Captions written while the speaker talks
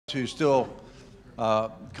to still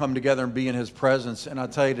come together and be in his presence. And I'll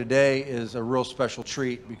tell you, today is a real special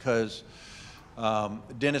treat because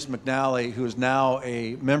Dennis McNally, who is now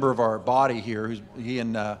a member of our body here, he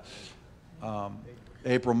and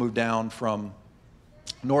April moved down from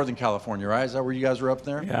Northern California, right? Is that where you guys were up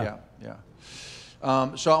there? Yeah.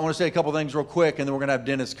 So I want to say a couple things real quick, and then we're going to have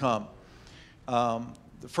Dennis come.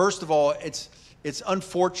 First of all, it's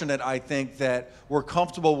unfortunate, I think, that we're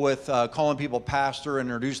comfortable with calling people pastor and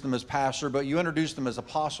introducing them as pastor, but you introduce them as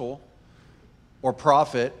apostle or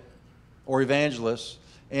prophet or evangelist,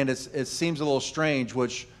 and it seems a little strange,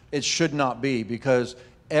 which it should not be, because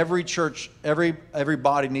every church,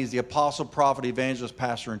 everybody needs the apostle, prophet, evangelist,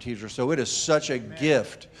 pastor, and teacher. So it is such a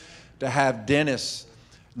gift to have Dennis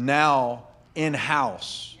now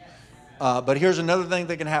in-house. But here's another thing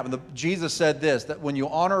that can happen. Jesus said this, that when you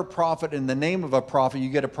honor a prophet in the name of a prophet, you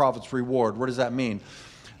get a prophet's reward. What does that mean?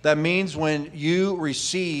 That means when you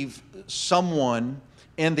receive someone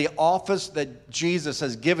in the office that Jesus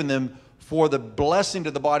has given them for the blessing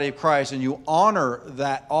to the body of Christ, and you honor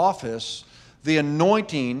that office, the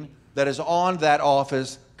anointing that is on that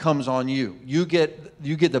office comes on you. You get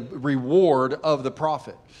the reward of the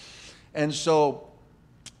prophet. And so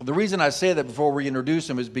the reason I say that before we introduce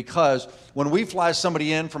him is because when we fly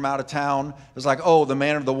somebody in from out of town, it's like, oh, the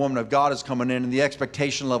man or the woman of God is coming in, and the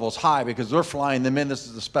expectation level is high because they're flying them in. This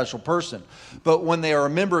is a special person. But when they are a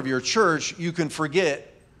member of your church, you can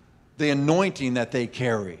forget the anointing that they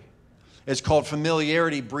carry. It's called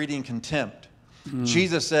familiarity breeding contempt.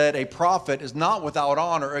 Jesus said a prophet is not without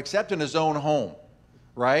honor except in his own home,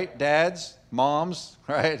 right? Dads, moms,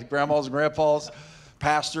 right? Grandmas and grandpas,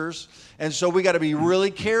 pastors. And so we got to be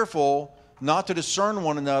really careful not to discern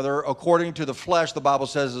one another according to the flesh, the Bible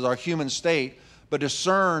says, is our human state, but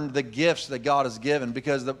discern the gifts that God has given,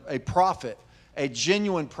 because a prophet, a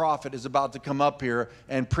genuine prophet, is about to come up here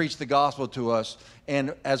and preach the gospel to us.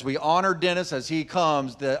 And as we honor Dennis as he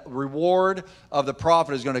comes, the reward of the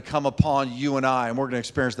prophet is going to come upon you and I, and we're going to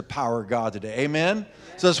experience the power of God today. Amen? Amen.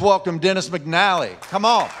 So let's welcome Dennis McNally. Come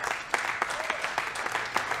on.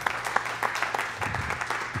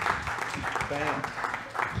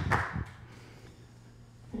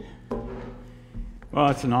 Well,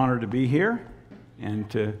 it's an honor to be here and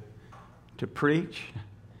to preach.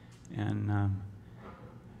 And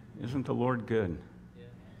isn't the Lord good?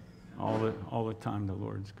 All the time the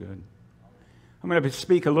Lord's good. I'm going to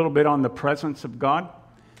speak a little bit on the presence of God.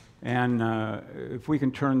 And if we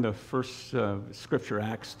can turn the first scripture,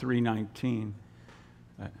 Acts 3:19.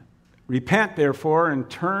 Repent, therefore, and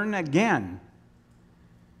turn again,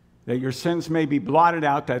 that your sins may be blotted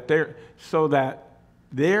out, so that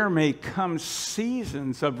there may come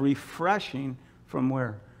seasons of refreshing from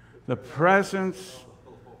where? The presence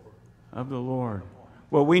of the Lord.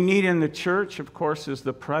 What we need in the church, of course, is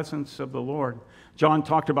the presence of the Lord. John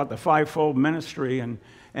talked about the fivefold ministry, and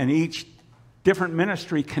each different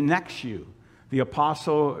ministry connects you. The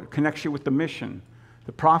apostle connects you with the mission.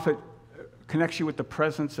 The prophet connects you with the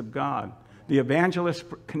presence of God. The evangelist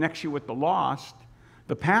connects you with the lost.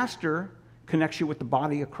 The pastor connects you with the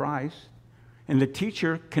body of Christ. And the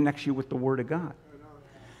teacher connects you with the Word of God.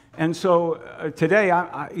 And so today,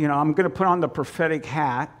 I'm going to put on the prophetic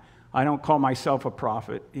hat. I don't call myself a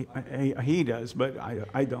prophet. He does, but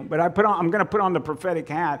I don't. But I'm going to put on the prophetic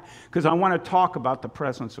hat because I want to talk about the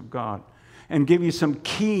presence of God and give you some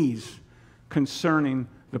keys concerning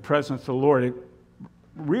the presence of the Lord.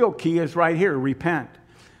 Real key is right here, repent.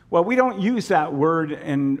 Well, we don't use that word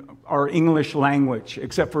in our English language,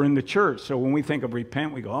 except for in the church. So when we think of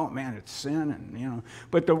repent, we go, oh man, it's sin, and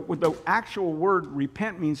But the actual word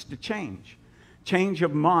repent means to change. Change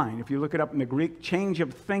of mind. If you look it up in the Greek, change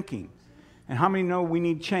of thinking. And how many know we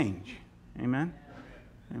need change? Amen?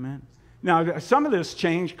 Amen. Now, some of this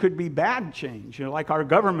change could be bad change. Like our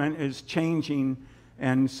government is changing,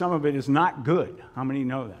 and some of it is not good. How many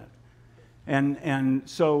know that? And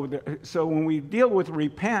so when we deal with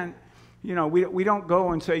repent, we don't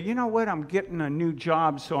go and say, you know what, I'm getting a new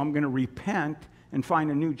job, so I'm going to repent and find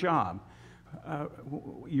a new job.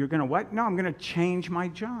 You're going to what? No, I'm going to change my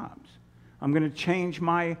jobs. I'm going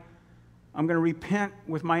to repent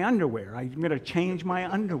with my underwear. I'm going to change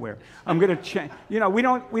my underwear. I'm going to change. We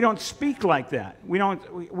don't speak like that. We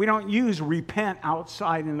don't use repent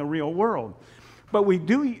outside in the real world, but we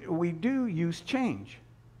do use change.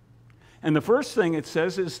 And the first thing it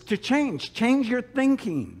says is to change. Change your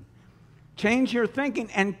thinking. Change your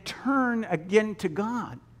thinking and turn again to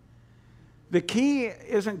God. The key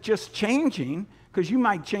isn't just changing, because you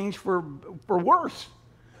might change for worse.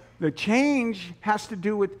 The change has to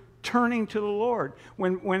do with turning to the Lord.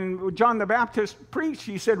 When John the Baptist preached,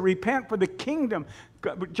 he said, repent for the kingdom.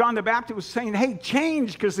 John the Baptist was saying, hey,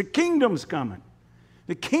 change because the kingdom's coming.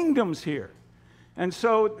 The kingdom's here. And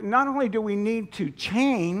so not only do we need to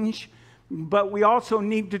change, but we also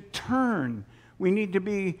need to turn. We need to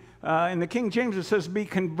be, in the King James it says, be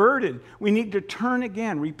converted. We need to turn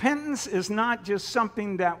again. Repentance is not just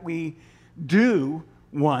something that we do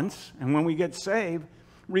once, and when we get saved.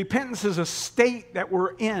 Repentance is a state that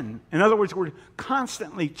we're in. In other words, we're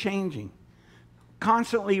constantly changing,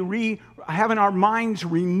 constantly having our minds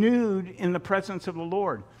renewed in the presence of the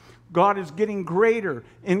Lord. God is getting greater,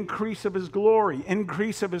 increase of his glory,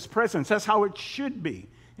 increase of his presence. That's how it should be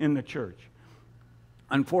in the church.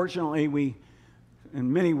 Unfortunately,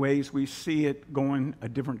 in many ways, we see it going a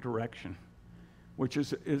different direction, which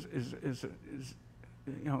is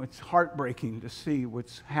it's heartbreaking to see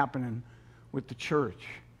what's happening with the church.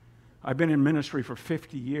 I've been in ministry for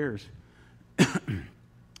 50 years,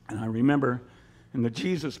 and I remember in the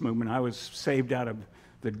Jesus movement, I was saved out of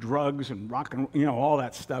the drugs and rock and all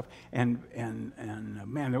that stuff, and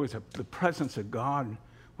man, the presence of God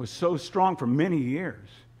was so strong for many years.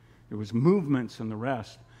 There was movements and the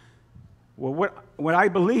rest. Well, what I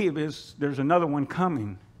believe is there's another one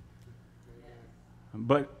coming.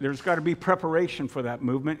 But there's got to be preparation for that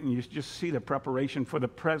movement, and you just see the preparation for the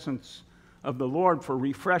presence of the Lord, for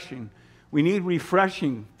refreshing. We need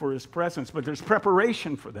refreshing for his presence, but there's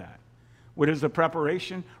preparation for that. What is the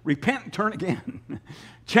preparation? Repent and turn again.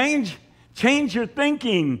 Change your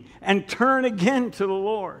thinking and turn again to the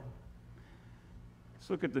Lord. Let's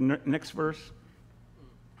look at the next verse.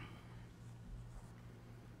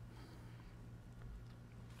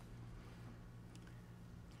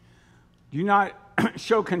 Do not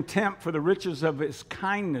show contempt for the riches of his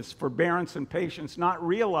kindness, forbearance, and patience, not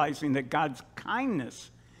realizing that God's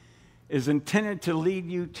kindness is intended to lead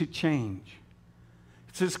you to change.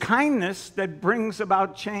 It's his kindness that brings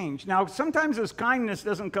about change. Now, sometimes his kindness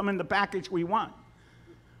doesn't come in the package we want,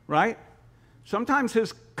 right? Sometimes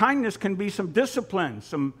his kindness can be some discipline,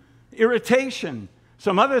 some irritation,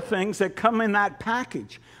 some other things that come in that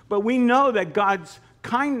package. But we know that God's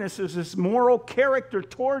kindness is his moral character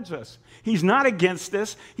towards us. He's not against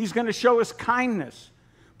us. He's going to show us kindness.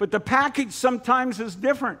 But the package sometimes is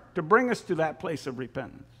different to bring us to that place of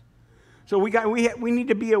repentance. So we need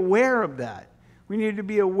to be aware of that. We need to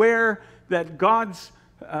be aware that God's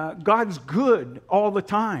good all the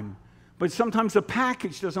time. But sometimes the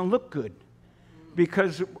package doesn't look good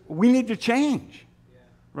because we need to change,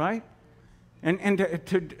 right? And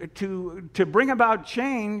to bring about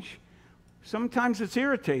change, sometimes it's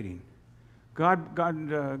irritating.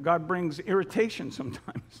 God brings irritation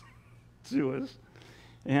sometimes to us.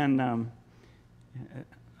 And an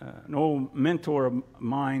old mentor of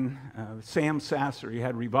mine, Sam Sasser, he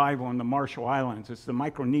had revival in the Marshall Islands. It's the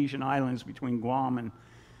Micronesian islands between Guam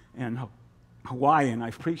and Hawaii, and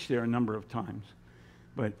I've preached there a number of times.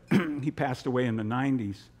 But he passed away in the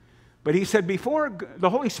 90s. But he said before the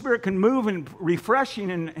Holy Spirit can move in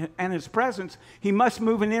refreshing and his presence, he must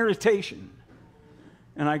move in irritation.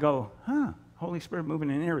 And I go, Holy Spirit moving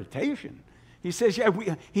in irritation? He says,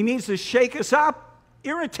 he needs to shake us up,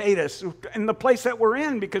 irritate us in the place that we're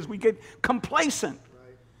in because we get complacent.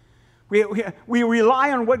 Right. We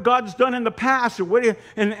rely on what God's done in the past,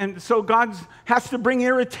 and so God has to bring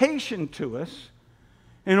irritation to us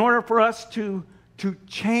in order for us to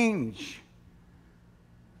change.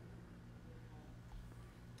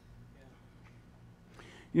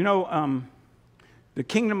 The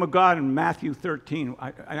kingdom of God in Matthew 13,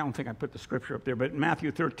 I don't think I put the scripture up there, but in Matthew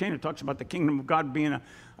 13 it talks about the kingdom of God being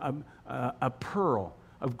a pearl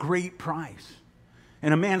of great price.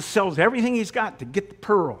 And a man sells everything he's got to get the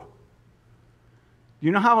pearl.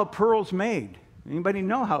 You know how a pearl's made? Anybody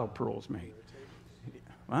know how a pearl's made?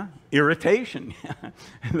 What? Irritation.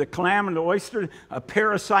 The clam and the oyster, a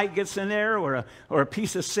parasite gets in there or a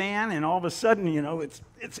piece of sand, and all of a sudden,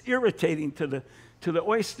 it's irritating to the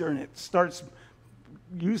oyster, and it starts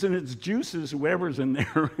using its juices, whatever's in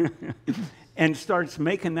there, and starts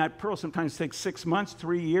making that pearl. Sometimes it takes 6 months,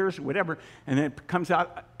 3 years, whatever, and then it comes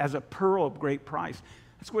out as a pearl of great price.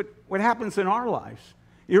 That's what happens in our lives.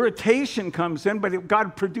 Irritation comes in, but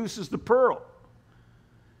God produces the pearl.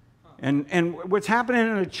 And what's happening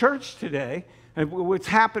in the church today, what's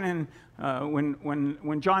happening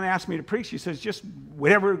when John asked me to preach, he says, just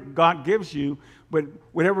whatever God gives you, but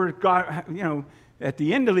whatever God, at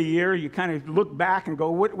the end of the year, you kind of look back and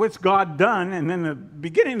go, what's God done? And then the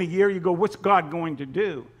beginning of the year, you go, what's God going to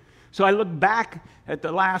do? So I look back at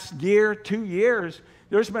the last year, 2 years,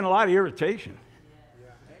 there's been a lot of irritation.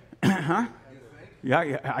 Huh?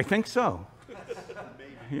 Yeah, I think so.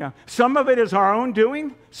 Yeah. Some of it is our own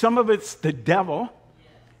doing. Some of it's the devil.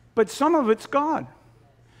 But some of it's God.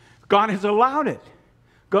 God has allowed it.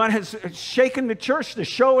 God has shaken the church to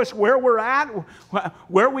show us where we're at,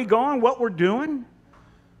 where we're going, what we're doing.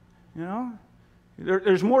 You know,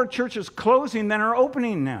 there's more churches closing than are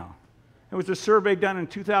opening now. There was a survey done in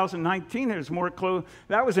 2019. There's more closed.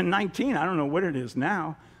 That was in 19. I don't know what it is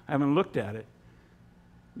now. I haven't looked at it.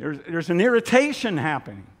 There's an irritation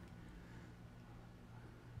happening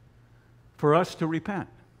for us to repent,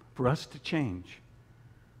 for us to change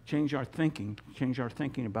our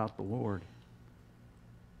thinking about the Lord.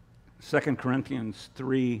 2 Corinthians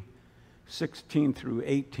 3:16 through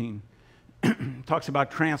 18 talks about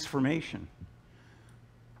transformation.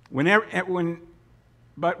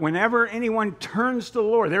 But whenever anyone turns to the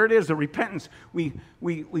Lord, there it is, the repentance. We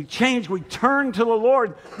change, we turn to the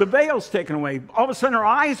Lord, the veil's taken away. All of a sudden our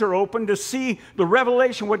eyes are open to see the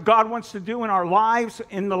revelation, what God wants to do in our lives,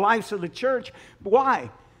 in the lives of the church. Why?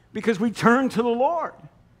 Because we turn to the Lord.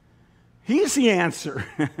 He's the answer.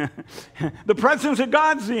 The presence of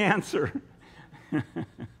God's the answer.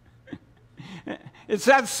 It's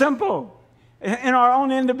that simple. In our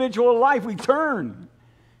own individual life, we turn,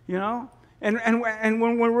 you know. And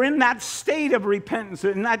when we're in that state of repentance,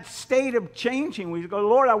 in that state of changing, we go,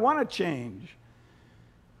 Lord, I want to change.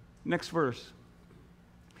 Next verse.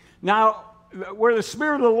 Now, where the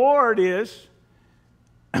Spirit of the Lord is,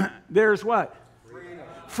 there's what?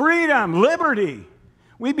 Freedom, liberty.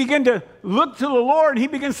 We begin to look to the Lord. He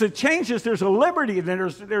begins to change us. There's a liberty.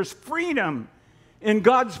 There's freedom in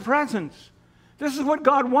God's presence. This is what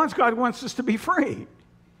God wants. God wants us to be free.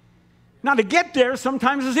 Now, to get there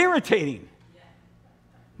sometimes is irritating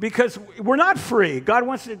because we're not free. God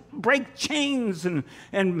wants to break chains and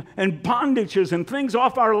bondages and things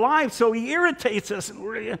off our lives, so He irritates us.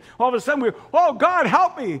 And all of a sudden, we're, oh, God,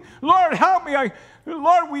 help me. Lord, help me.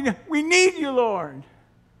 Lord, we need you, Lord.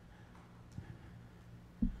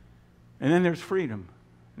 And then there's freedom.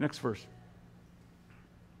 Next verse.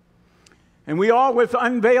 And we all with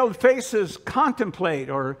unveiled faces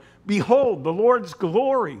contemplate or behold the Lord's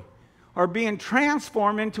glory, are being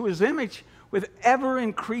transformed into His image with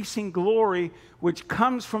ever-increasing glory, which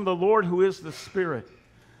comes from the Lord who is the Spirit.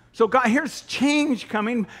 So God, here's change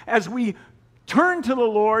coming as we turn to the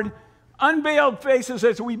Lord, unveiled faces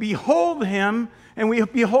as we behold Him and we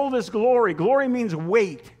behold His glory. Glory means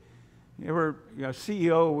weight. You ever,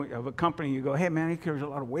 CEO of a company, you go, hey man, he carries a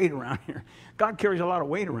lot of weight around here. God carries a lot of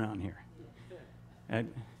weight around here.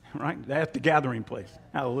 Right? At the gathering place.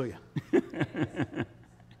 Hallelujah.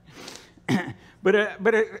 But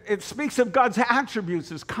it speaks of God's attributes,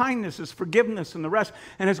 His kindness, His forgiveness, and the rest.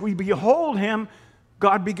 And as we behold Him,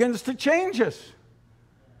 God begins to change us.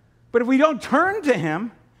 But if we don't turn to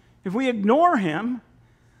Him, if we ignore Him,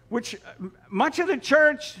 which much of the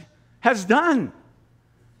church has done,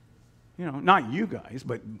 you know, not you guys,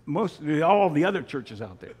 but all the other churches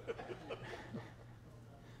out there.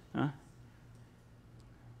 Huh?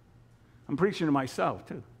 I'm preaching to myself,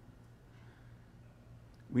 too.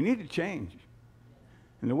 We need to change.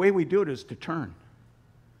 And the way we do it is to turn.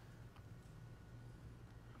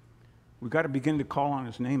 We've got to begin to call on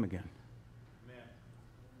His name again. Amen.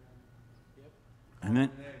 Yep. And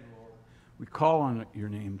then we call on your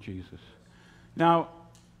name, Jesus. Now,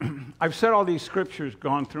 I've said all these scriptures,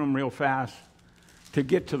 gone through them real fast to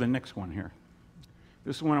get to the next one here.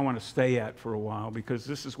 This is one I want to stay at for a while because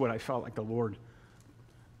this is what I felt like the Lord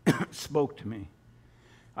spoke to me.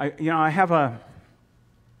 I have a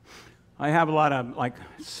lot of like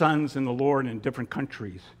sons in the Lord in different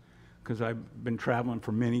countries because I've been traveling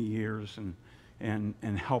for many years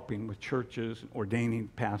and helping with churches, ordaining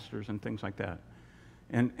pastors and things like that.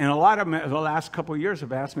 And a lot of them the last couple of years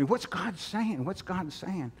have asked me, what's God saying? What's God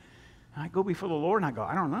saying? And I go before the Lord and I go,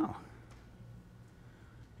 I don't know.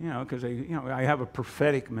 You know, because I have a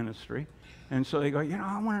prophetic ministry. And so they go,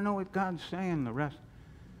 I want to know what God's saying, the rest.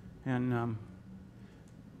 And,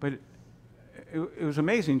 but it was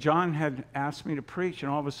amazing. John had asked me to preach,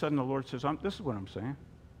 and all of a sudden the Lord says, this is what I'm saying.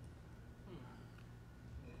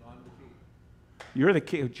 You're the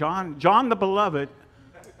key. John the beloved,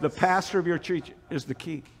 the pastor of your church, is the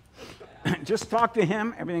key. Just talk to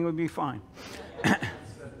him, everything would be fine.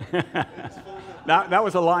 That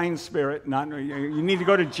was a lying spirit. You need to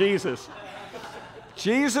go to Jesus.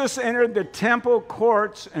 Jesus entered the temple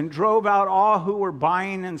courts and drove out all who were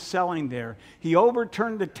buying and selling there. He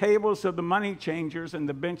overturned the tables of the money changers and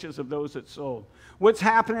the benches of those that sold. What's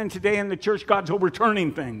happening today in the church? God's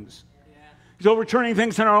overturning things. Yeah. He's overturning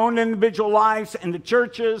things in our own individual lives and the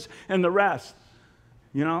churches and the rest.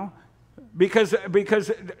 You know? Because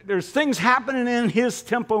there's things happening in his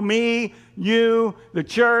temple, me, you, the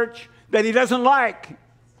church, that he doesn't like.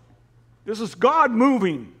 This is God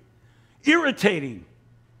moving, irritating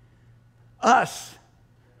us.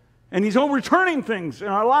 And he's overturning things in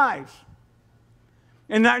our lives.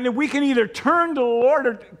 And that we can either turn to the Lord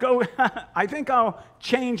or go, I think I'll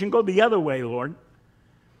change and go the other way, Lord.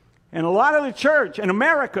 And a lot of the church, in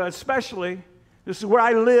America especially, this is where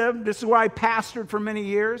I lived, this is where I pastored for many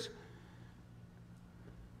years,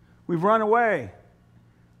 we've run away.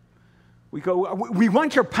 We go, we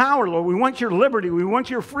want your power, Lord. We want your liberty. We want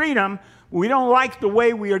your freedom. We don't like the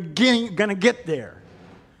way we are going to get there.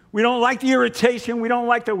 We don't like the irritation. We don't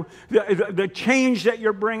like the change that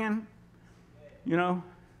you're bringing. You know,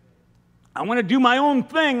 I want to do my own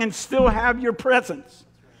thing and still have your presence.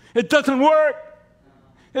 It doesn't work.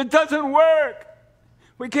 It doesn't work.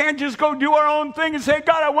 We can't just go do our own thing and say,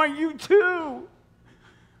 God, I want you too.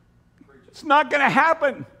 It's not going to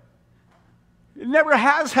happen. It never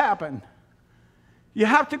has happened. You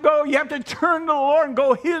have to go, you have to turn to the Lord and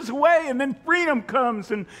go his way, and then freedom comes,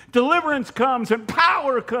 and deliverance comes, and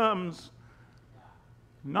power comes.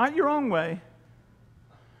 Not your own way.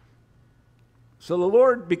 So the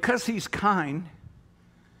Lord, because he's kind,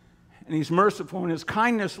 and he's merciful, and his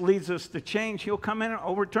kindness leads us to change, he'll come in and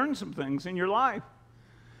overturn some things in your life.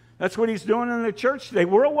 That's what he's doing in the church today,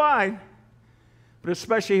 worldwide, but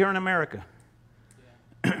especially here in America.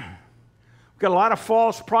 Got a lot of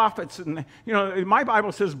false prophets, and you know, my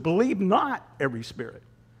Bible says, "Believe not every spirit."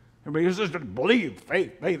 Everybody says, "Believe,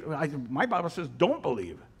 faith." My Bible says, "Don't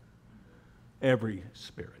believe every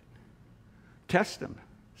spirit. Test them,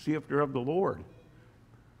 see if they're of the Lord."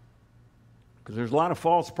 Because there's a lot of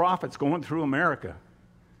false prophets going through America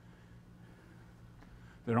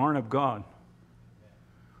that aren't of God.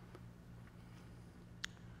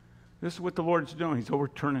 This is what the Lord's doing. He's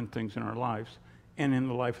overturning things in our lives and in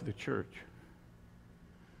the life of the church.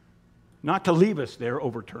 Not to leave us there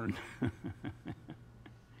overturned.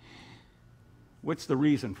 What's the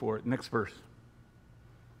reason for it? Next verse.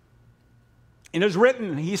 It is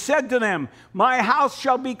written, he said to them, my house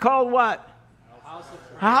shall be called what?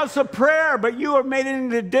 A house of prayer, but you have made it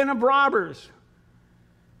into a den of robbers.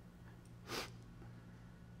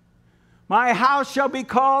 My house shall be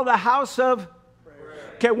called a house of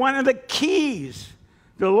prayer. Okay, one of the keys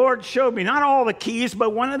the Lord showed me, not all the keys,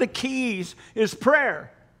 but one of the keys is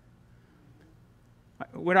prayer.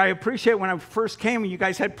 What I appreciate when I first came, you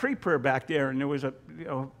guys had pre-prayer back there, and there was a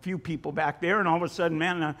few people back there, and all of a sudden,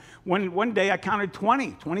 man, one day I counted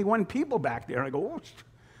 21 people back there. I go, oh,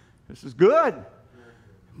 this is good.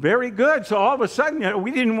 Very good. So all of a sudden, we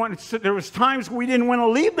didn't want to, there was times we didn't want to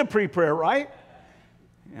leave the pre-prayer, right?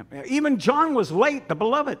 Even John was late, the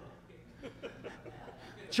beloved.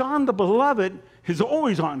 John the beloved is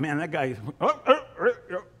always on, man, that guy.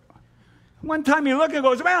 One time he looked and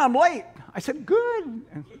goes, man, I'm late. I said, good.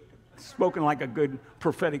 Spoken like a good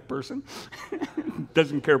prophetic person.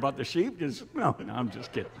 Doesn't care about the sheep. No, I'm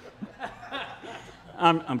just kidding.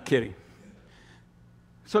 I'm kidding.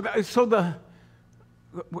 So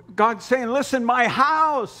God's saying, listen, my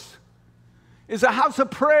house is a house of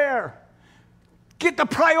prayer. Get the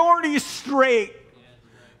priorities straight.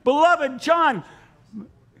 Beloved, John,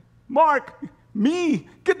 Mark, me,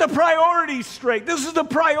 get the priorities straight. This is the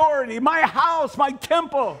priority. My house, my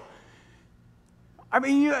temple. I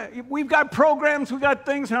mean, we've got programs, we've got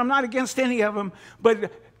things, and I'm not against any of them, but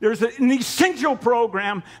there's an essential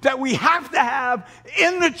program that we have to have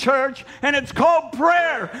in the church, and it's called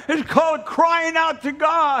prayer. It's called crying out to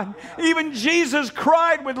God. Even Jesus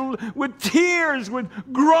cried with tears, with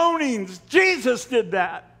groanings. Jesus did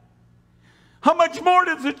that. How much more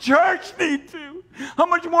does the church need to? How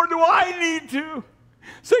much more do I need to?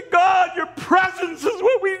 Say, God, your presence is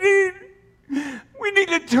what we need. We need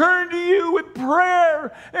to turn to you with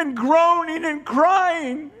prayer and groaning and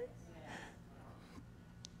crying.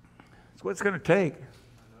 That's what it's going to take.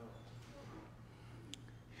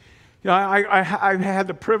 You know, I had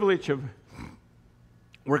the privilege of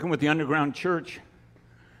working with the underground church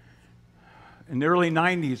in the early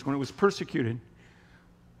 90s when it was persecuted.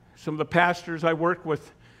 Some of the pastors I worked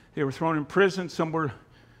with, they were thrown in prison. Some were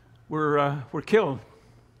killed.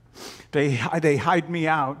 They hide me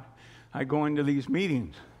out. I go into these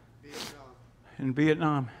meetings in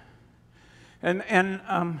Vietnam.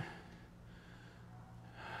 And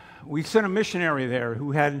we sent a missionary there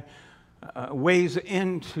who had ways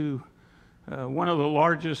into one of the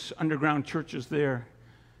largest underground churches there.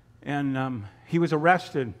 And he was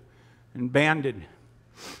arrested and banded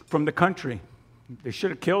from the country. They should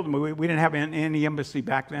have killed him. We didn't have any embassy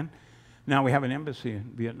back then. Now we have an embassy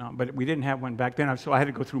in Vietnam, but we didn't have one back then, so I had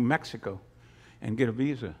to go through Mexico and get a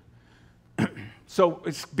visa. So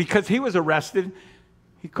it's because he was arrested.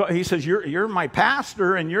 He says, you're my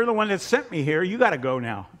pastor, and you're the one that sent me here. You got to go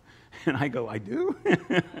now. And I go, I do?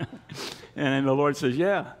 And then the Lord says,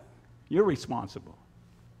 yeah, you're responsible.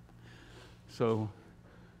 So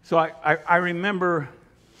I remember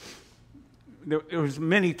there was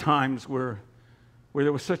many times where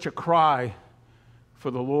there was such a cry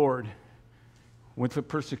for the Lord with the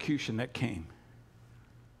persecution that came.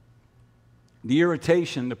 The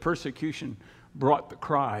irritation, the persecution brought the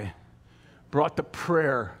cry, brought the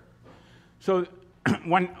prayer. So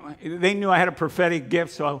when they knew I had a prophetic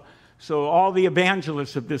gift, so all the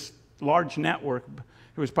evangelists of this large network,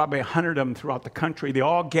 there was probably 100 of them throughout the country, they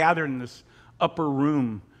all gathered in this upper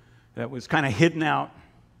room that was kind of hidden out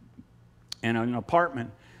in an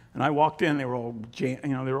apartment. And I walked in, they were all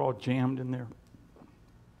jammed in there.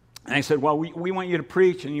 And I said, well, we want you to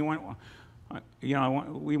preach, and we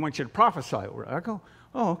want you to prophesy over it. I go,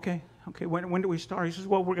 oh, okay. When do we start? He says,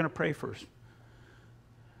 well, we're going to pray first.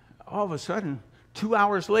 All of a sudden, 2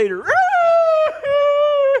 hours later,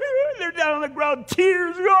 they're down on the ground,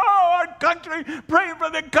 tears. Oh, our country, pray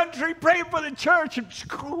for the country, pray for the church. And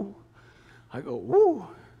I go, woo,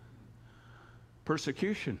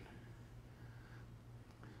 persecution.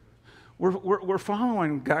 We're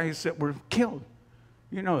following guys that were killed.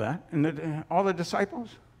 You know that. And all the disciples,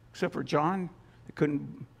 except for John, they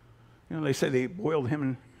couldn't, they said they boiled him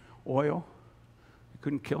in oil. They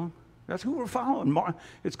couldn't kill him. That's who we're following.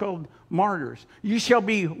 It's called martyrs. You shall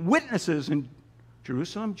be witnesses in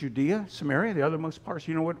Jerusalem, Judea, Samaria, the othermost parts.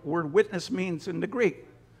 You know what word witness means in the Greek?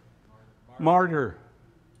 Martyr.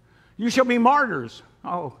 You shall be martyrs.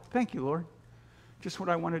 Oh, thank you, Lord. Just what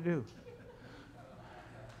I want to do.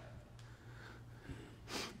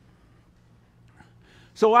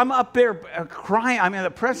 So I'm up there crying. I'm in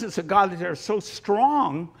the presence of God that are so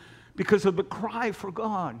strong because of the cry for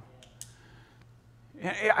God.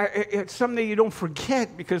 It's something you don't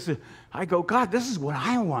forget because I go, God, this is what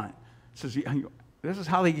I want. He says, this is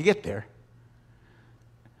how they get there.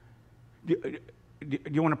 Do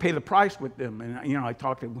you want to pay the price with them? And, I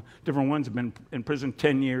talked to different ones who have been in prison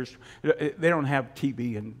 10 years. They don't have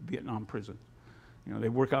TV in Vietnam prison. They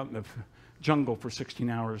work out in the jungle for 16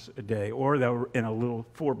 hours a day, or they're in a little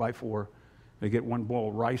 4x4. They get one bowl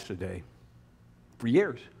of rice a day for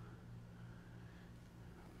years.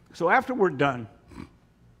 So after we're done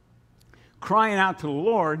crying out to the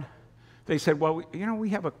Lord, they said, well, we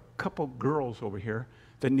have a couple girls over here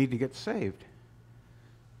that need to get saved.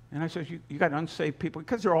 And I said, you got unsaved people?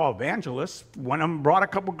 Because they're all evangelists. One of them brought a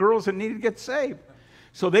couple girls that needed to get saved.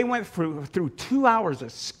 So they went through 2 hours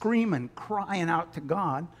of screaming, crying out to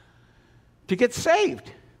God to get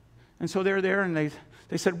saved. And so they're there, and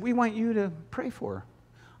they said, we want you to pray for her.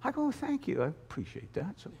 I go, thank you. I appreciate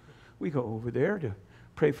that. So we go over there to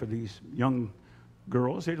pray for these young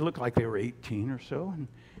girls. They looked like they were 18 or so,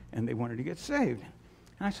 and they wanted to get saved.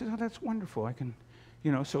 And I said, oh, that's wonderful. I can,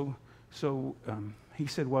 So he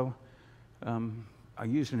said, well, I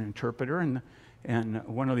used an interpreter, and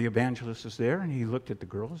one of the evangelists is there, and he looked at the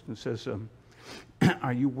girls and says,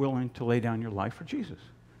 are you willing to lay down your life for Jesus?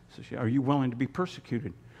 He says, are you willing to be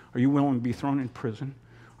persecuted? Are you willing to be thrown in prison?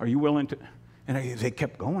 Are you willing to? And they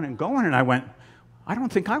kept going and going, and I went, I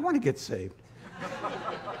don't think I want to get saved.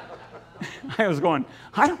 I was going,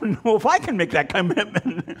 I don't know if I can make that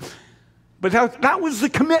commitment. But that was the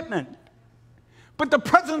commitment. But the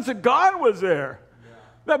presence of God was there.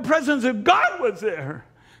 The presence of God was there.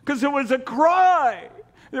 Because there was a cry.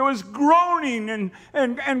 There was groaning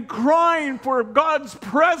and crying for God's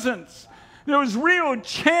presence. There was real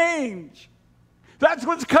change. That's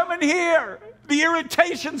what's coming here. The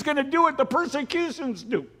irritation's going to do what the persecutions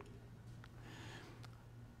do.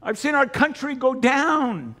 I've seen our country go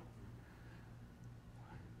down.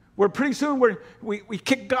 Where pretty soon we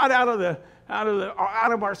kick God out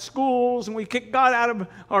of our schools, and we kick God out of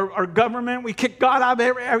our government. We kick God out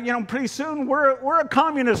of pretty soon we're a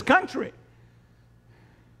communist country.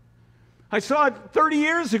 I saw it 30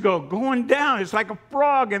 years ago going down. It's like a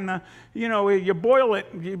frog, and you boil it,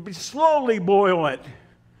 you slowly boil it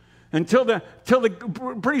until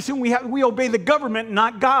pretty soon we obey the government,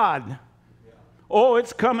 not God. Yeah. Oh,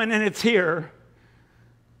 it's coming and it's here.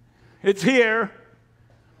 It's here.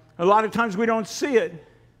 A lot of times we don't see it,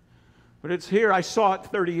 but it's here. I saw it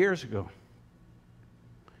 30 years ago.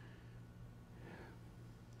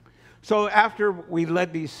 So after we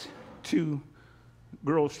led these two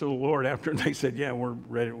girls to the Lord, after they said, yeah, we're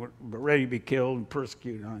ready to be killed and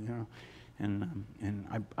persecuted,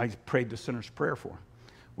 and I prayed the sinner's prayer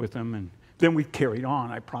with them, and then we carried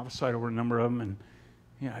on. I prophesied over a number of them, and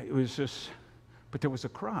yeah, it was just, but there was a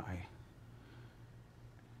cry.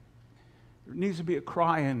 There needs to be a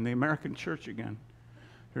cry in the American church again.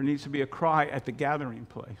 There needs to be a cry at the gathering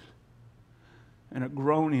place, and a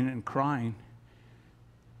groaning and crying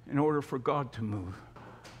in order for God to move.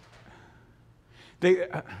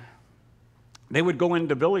 They would go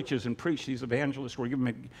into villages and preach. These evangelists were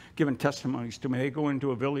giving testimonies to me. They go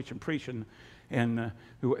into a village and preach, and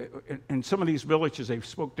in some of these villages, they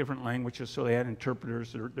spoke different languages, so they had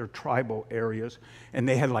interpreters. They're tribal areas, and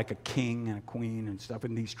they had like a king and a queen and stuff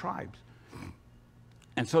in these tribes.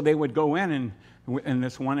 And so they would go in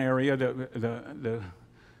this one area.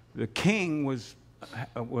 The king was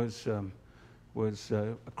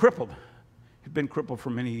crippled. He'd been crippled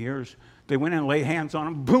for many years. They went in and laid hands on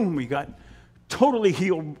him. Boom! He got totally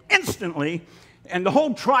healed instantly, and the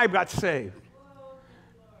whole tribe got saved.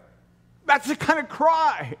 That's the kind of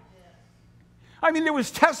cry. I mean, there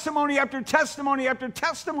was testimony after testimony after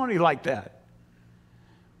testimony like that.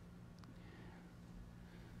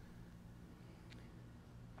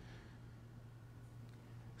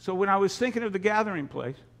 So when I was thinking of the gathering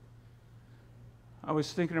place, I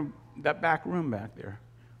was thinking of that back room back there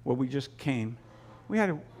where we just came. We had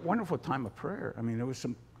a wonderful time of prayer. I mean, there was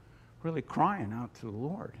some really crying out to the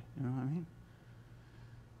Lord. You know what I mean?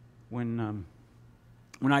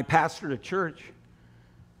 When I pastored a church,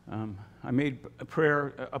 I made a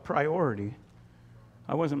prayer a priority.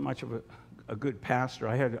 I wasn't much of a good pastor.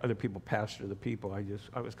 I had other people pastor the people. I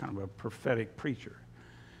was kind of a prophetic preacher.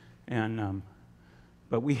 And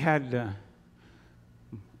but we had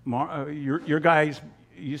your guys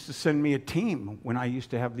used to send me a team when I used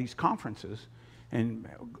to have these conferences and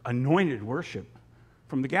anointed worship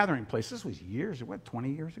from the gathering place. This was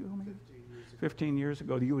 20 years ago, maybe? 15 years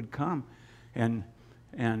ago. You would come, and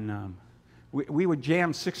we would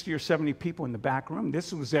jam 60 or 70 people in the back room.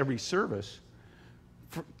 This was every service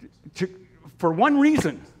for one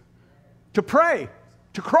reason: to pray,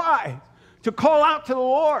 to cry, to call out to the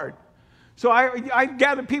Lord. So I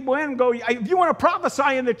gather people in and go, if you want to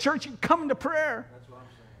prophesy in the church, you come to prayer. That's what I'm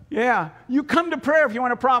saying. Yeah, you come to prayer if you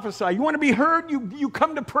want to prophesy. You want to be heard, you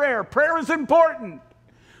come to prayer. Prayer is important.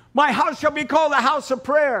 My house shall be called a house of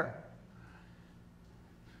prayer.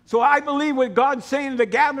 So I believe what God's saying in the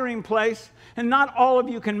gathering place, and not all of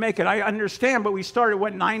you can make it. I understand, but we started,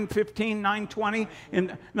 9:15, 9:20,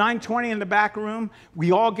 9:20 in the back room.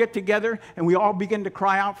 We all get together, and we all begin to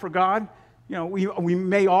cry out for God. You know, we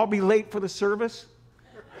may all be late for the service.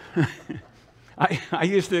 I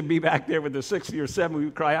used to be back there with the 60 or 70. We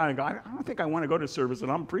would cry out and go, I don't think I want to go to service,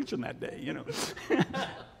 and I'm preaching that day, you know.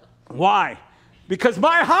 Why? Because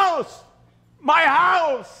my house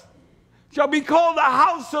shall be called a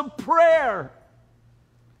house of prayer,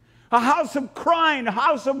 a house of crying, a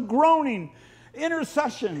house of groaning,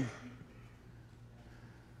 intercession.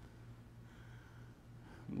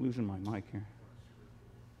 I'm losing my mic here.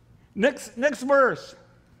 Next verse.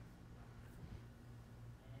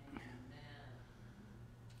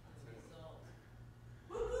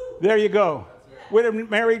 There you go. What did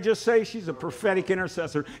Mary just say? She's a prophetic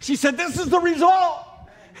intercessor. She said, this is the result.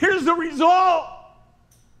 Here's the result.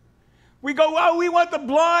 We go, well, we want the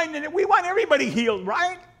blind, and we want everybody healed,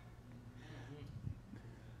 right?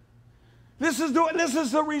 This is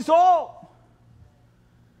the result.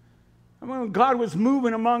 I mean, God was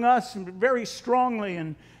moving among us very strongly,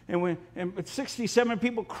 and with 67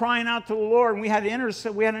 people crying out to the Lord, and we had an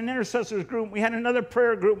intercessors group, we had another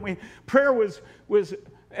prayer group. Prayer was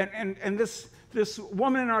this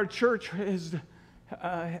woman in our church, her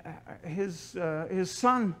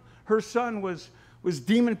son was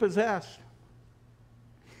demon possessed.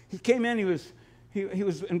 He came in, he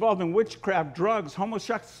was involved in witchcraft, drugs,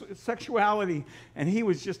 homosexuality, and he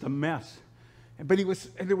was just a mess. But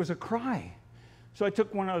there was a cry. So I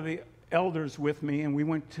took one of the elders with me, and we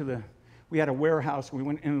had a warehouse. We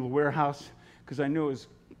went into the warehouse because I knew it's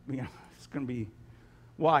going to be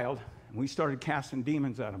wild. And we started casting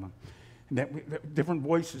demons out of them. And different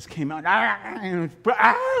voices came out.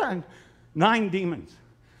 9 demons.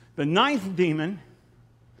 The 9th demon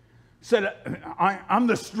said, I'm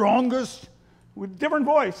the strongest, with a different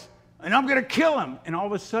voice, and I'm going to kill him. And all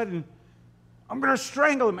of a sudden, I'm going to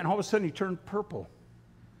strangle him. And all of a sudden, he turned purple.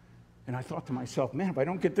 And I thought to myself, man, if I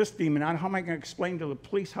don't get this demon out, how am I going to explain to the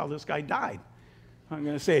police how this guy died? I'm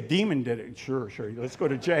going to say a demon did it. Sure, let's go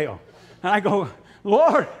to jail. And I go,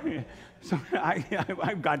 Lord. So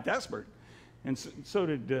I got desperate. And so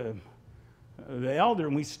did the elder,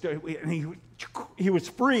 and he was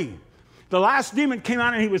free. The last demon came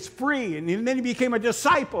out and he was free, and then he became a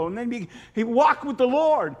disciple, and then he walked with the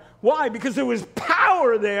Lord. Why? Because there was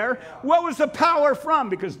power there. What was the power from?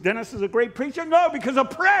 Because Dennis is a great preacher? No, because of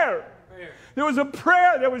prayer. There was a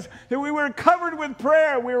prayer. We were covered with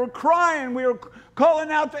prayer. We were crying. We were calling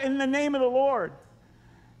out in the name of the Lord.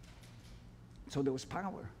 So there was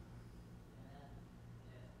power.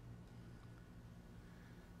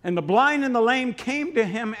 And the blind and the lame came to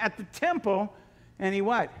him at the temple, and he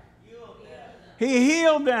what? He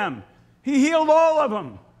healed them. He healed all of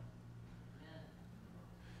them.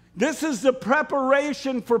 This is the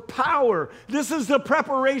preparation for power. This is the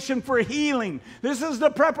preparation for healing. This is the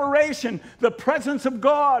preparation, the presence of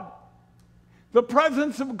God. The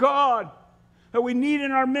presence of God that we need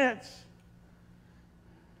in our midst.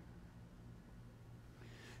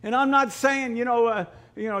 And I'm not saying,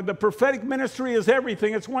 the prophetic ministry is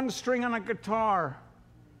everything. It's one string on a guitar.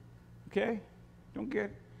 Okay? Don't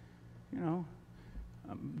get,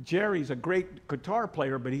 Jerry's a great guitar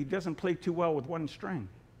player, but he doesn't play too well with one string.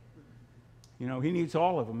 He needs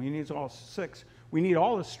all of them. He needs all 6. We need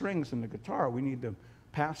all the strings in the guitar. We need the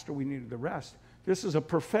pastor. We need the rest. This is a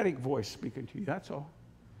prophetic voice speaking to you. That's all.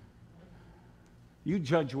 You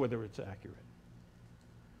judge whether it's accurate.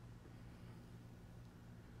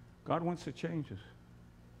 God wants to change us.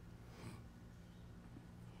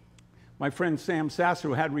 My friend Sam Sasser,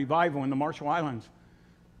 who had revival in the Marshall Islands,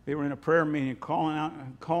 they were in a prayer meeting calling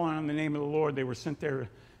on the name of the Lord. They were sent there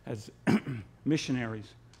as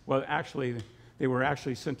missionaries. Well, actually, they were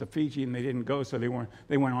actually sent to Fiji, and they didn't go, so they went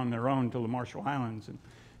on their own to the Marshall Islands,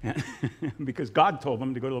 and because God told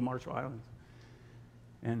them to go to the Marshall Islands.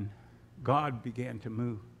 And God began to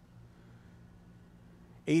move.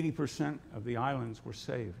 80% of the islands were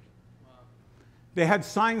saved. Wow. They had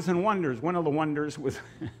signs and wonders. One of the wonders was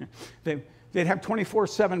they'd have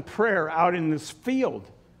 24/7 prayer out in this field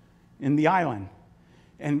in the island.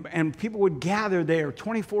 And people would gather there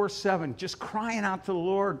 24/7, just crying out to the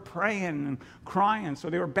Lord, praying and crying.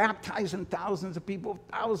 So they were baptizing thousands of people.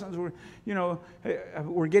 Thousands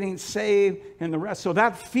were getting saved, and the rest. So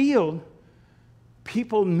that field,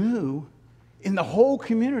 people knew in the whole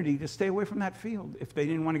community to stay away from that field if they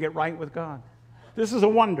didn't want to get right with God. This is a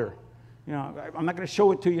wonder. I'm not going to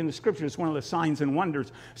show it to you in the scripture. It's one of the signs and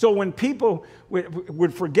wonders. So when people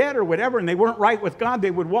would forget or whatever, and they weren't right with God,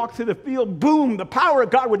 they would walk through the field, boom, the power of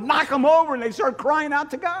God would knock them over, and they start crying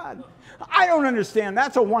out to God. I don't understand.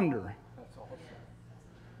 That's a wonder.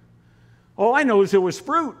 All I know is there was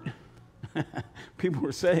fruit. People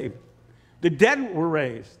were saved. The dead were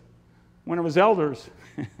raised. One of his elders.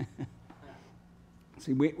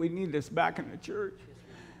 See, we need this back in the church.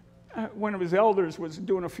 One of his elders was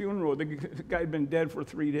doing a funeral. The guy had been dead for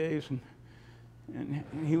 3 days, and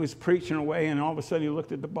he was preaching away, and all of a sudden he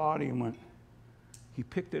looked at the body and he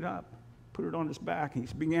picked it up, put it on his back, and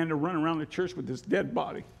he began to run around the church with this dead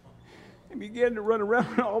body. He began to run around,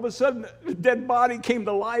 and all of a sudden the dead body came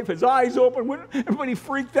to life. His eyes opened. Everybody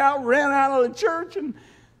freaked out, ran out of the church, and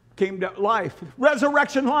came to life.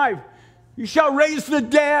 Resurrection life. You shall raise the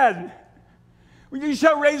dead. You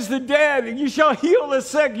shall raise the dead, and you shall heal the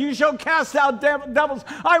sick. You shall cast out devils.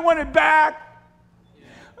 I want it back.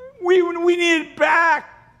 We need it back.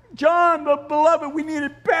 John, the beloved, we need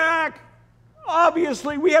it back.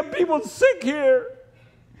 Obviously, we have people sick here.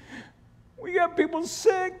 We got people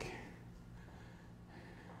sick.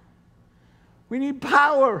 We need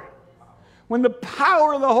power. When the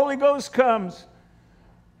power of the Holy Ghost comes,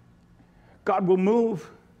 God will move.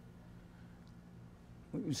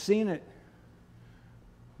 We've seen it.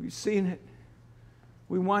 We've seen it.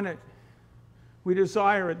 We want it. We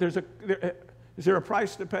desire it. Is there a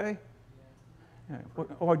price to pay? Yeah.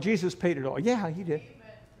 Oh, Jesus paid it all. Yeah, he did.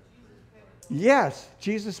 Yes,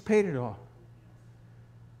 Jesus paid it all.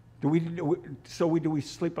 Do we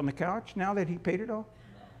sleep on the couch now that he paid it all?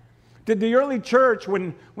 Did the early church,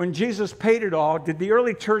 when Jesus paid it all, did the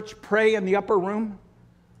early church pray in the upper room?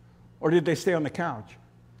 Or did they stay on the couch?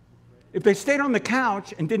 If they stayed on the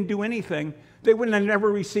couch and didn't do anything, they wouldn't have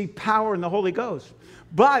never received power in the Holy Ghost.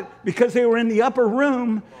 But because they were in the upper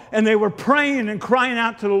room and they were praying and crying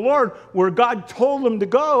out to the Lord where God told them to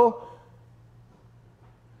go,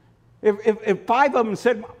 if 5 of them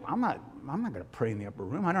said, I'm not going to pray in the upper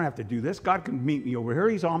room. I don't have to do this. God can meet me over here.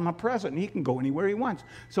 He's omnipresent, and he can go anywhere he wants.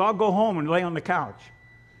 So I'll go home and lay on the couch.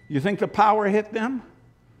 You think the power hit them?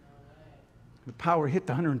 The power hit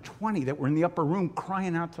the 120 that were in the upper room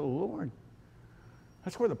crying out to the Lord.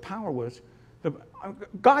 That's where the power was.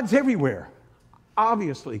 God's everywhere,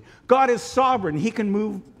 obviously. God is sovereign. He can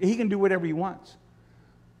move. He can do whatever he wants.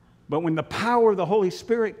 But when the power of the Holy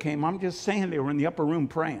Spirit came, I'm just saying they were in the upper room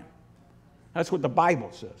praying. That's what the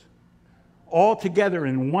Bible says. all together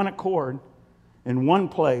in one accord, in one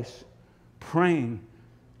place, praying,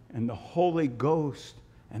 and the Holy Ghost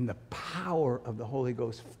and the power of the Holy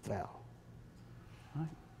Ghost fell. Right?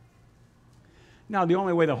 Now, the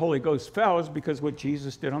only way the Holy Ghost fell is because what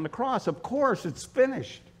Jesus did on the cross. Of course, it's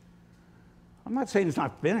finished. I'm not saying it's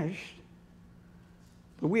not finished.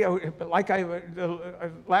 But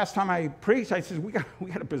last time I preached, I said, we got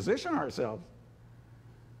to position ourselves.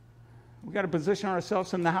 We got to position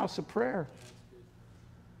ourselves in the house of prayer.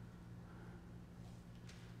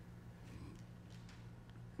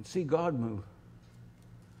 And see God move.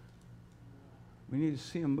 We need to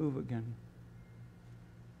see him move again.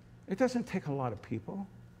 It doesn't take a lot of people.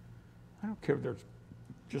 I don't care if there's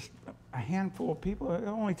just a handful of people. It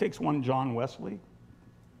only takes one John Wesley,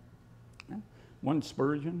 one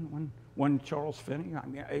Spurgeon, one Charles Finney. I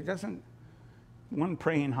mean, it doesn't, one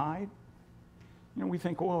Praying Hyde. You know, we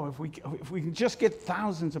think, well, if we can just get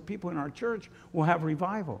thousands of people in our church, we'll have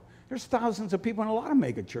revival. There's thousands of people in a lot of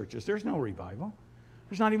mega churches. There's no revival.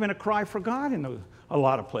 There's not even a cry for God in a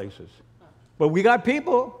lot of places. But we got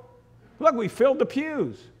people. Look, we filled the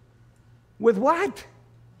pews. With what?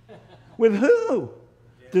 With who?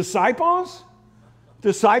 Disciples?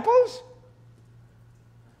 Disciples?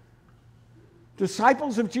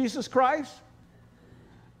 Disciples of Jesus Christ?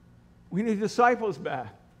 We need disciples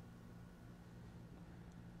back.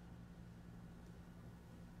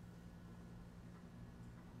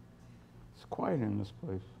 It's quiet in this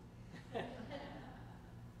place.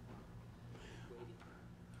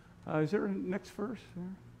 Is there a next verse?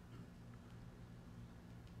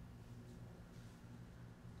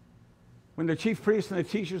 When the chief priests and the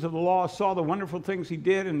teachers of the law saw the wonderful things he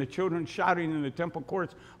did and the children shouting in the temple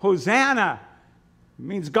courts, Hosanna! It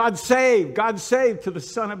means God save to the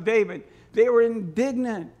Son of David. They were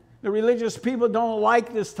indignant. The religious people don't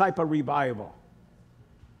like this type of revival.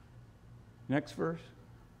 Next verse.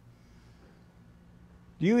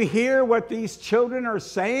 Do you hear what these children are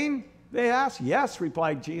saying? They asked. Yes,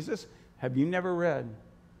 replied Jesus. Have you never read?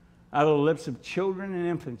 Out of the lips of children and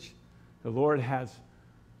infants, the Lord has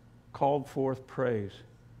called forth praise.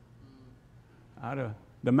 Out of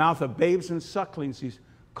the mouth of babes and sucklings, he's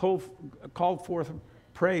called forth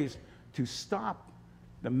praise to stop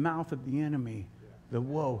the mouth of the enemy, the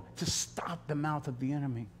woe, to stop the mouth of the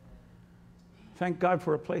enemy. Thank God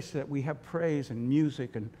for a place that we have praise and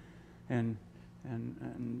music, and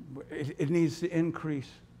it needs to increase.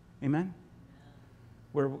 Amen?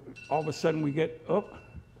 Where all of a sudden we get,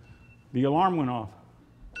 the alarm went off.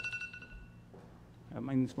 That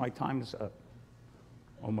means my time is up,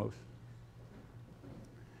 almost.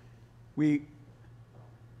 The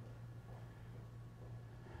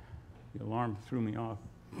alarm threw me off.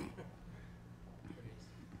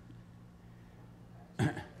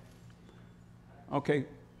 Okay,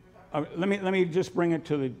 let me just bring it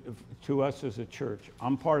to us as a church.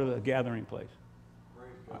 I'm part of the gathering place.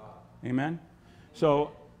 Praise God. Amen.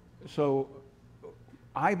 So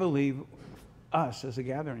I believe us as a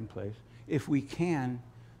gathering place, if we can,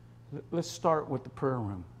 let's start with the prayer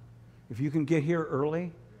room. If you can get here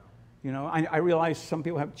early, you know, I realize some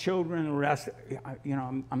people have children and the rest. You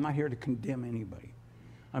know, I'm not here to condemn anybody.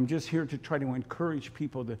 I'm just here to try to encourage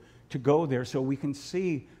people to go there so we can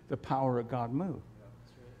see the power of God move.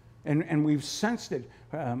 And we've sensed it.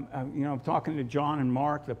 You know, talking to John and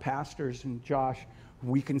Mark, the pastors, and Josh,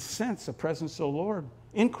 we can sense the presence of the Lord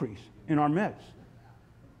increase in our midst.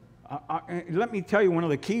 Let me tell you one of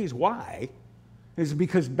the keys why is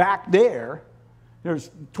because back there's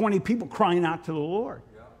 20 people crying out to the Lord.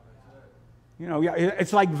 You know,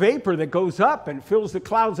 it's like vapor that goes up and fills the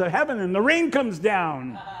clouds of heaven and the rain comes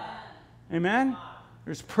down. Amen?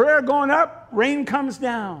 There's prayer going up, rain comes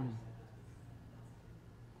down.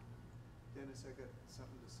 Dennis, I got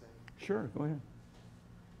something to say. Sure, go ahead.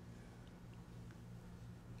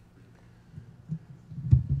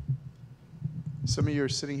 Some of you are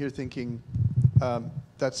sitting here thinking,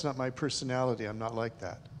 that's not my personality. I'm not like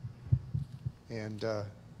that. And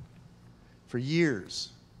for years,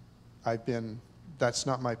 that's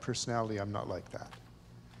not my personality. I'm not like that.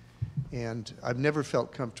 And I've never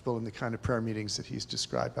felt comfortable in the kind of prayer meetings that he's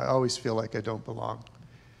described. I always feel like I don't belong.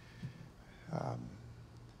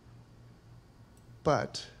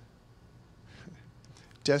 But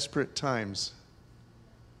desperate times,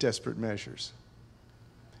 desperate measures.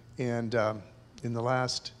 And in the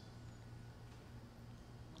last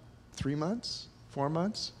 3 months, 4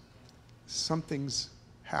 months, something's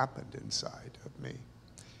happened inside of me.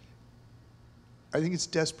 I think it's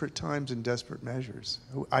desperate times and desperate measures.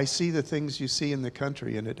 I see the things you see in the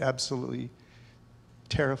country, and it absolutely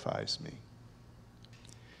terrifies me.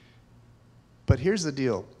 But here's the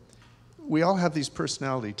deal. we all have these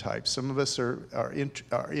personality types. Some of us are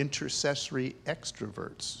intercessory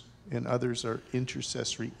extroverts, and others are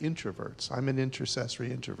intercessory introverts. I'm an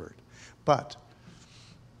intercessory introvert. But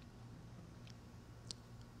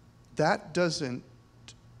that doesn't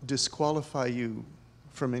disqualify you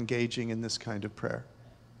from engaging in this kind of prayer.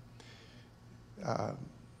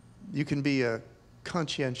 You can be a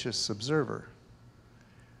conscientious observer.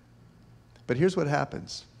 But here's what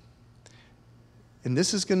happens. And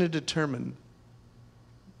this is going to determine.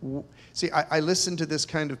 See, I listen to this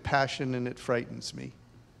kind of passion and it frightens me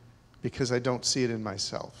because I don't see it in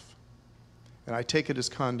myself. And I take it as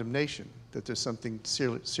condemnation, that there's something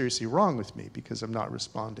seriously wrong with me because I'm not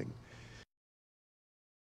responding.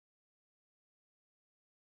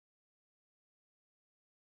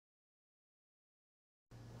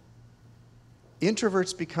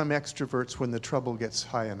 Introverts become extroverts when the trouble gets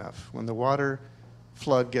high enough. When the water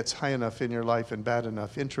flood gets high enough in your life and bad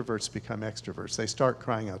enough, introverts become extroverts. They start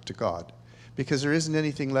crying out to God because there isn't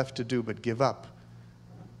anything left to do but give up.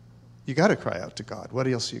 You got to cry out to God. What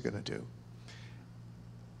else are you going to do?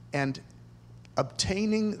 And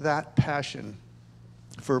obtaining that passion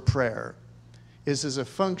for prayer is a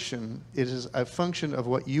function of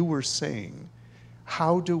what you were saying.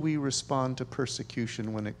 How do we respond to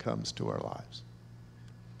persecution when it comes to our lives?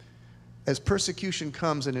 As persecution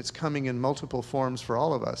comes, and it's coming in multiple forms for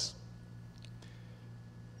all of us,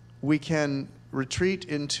 we can retreat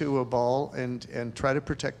into a ball and try to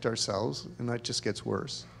protect ourselves, and that just gets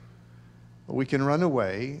worse. We can run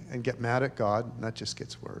away and get mad at God, and that just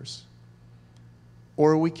gets worse.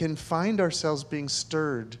 Or we can find ourselves being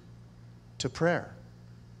stirred to prayer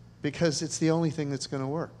because it's the only thing that's going to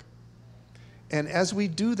work. And as we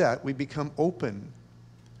do that, we become open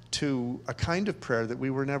to a kind of prayer that we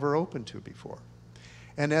were never open to before.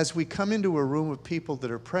 And as we come into a room of people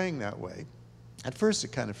that are praying that way, at first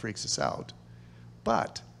it kind of freaks us out.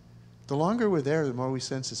 But the longer we're there, the more we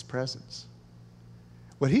sense His presence.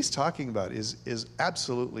 What he's talking about is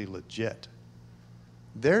absolutely legit.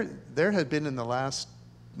 There had been in the last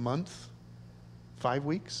month, 5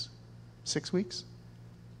 weeks, 6 weeks,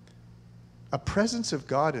 a presence of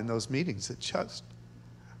God in those meetings that just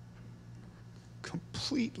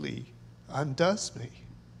completely undoes me.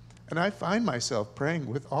 And I find myself praying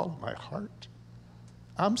with all of my heart.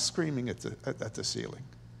 I'm screaming at the ceiling.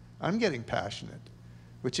 I'm getting passionate,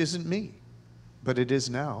 which isn't me, but it is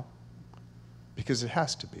now, because it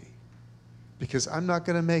has to be. Because I'm not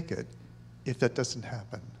going to make it if that doesn't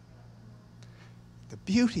happen. The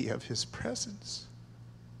beauty of His presence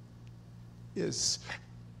is,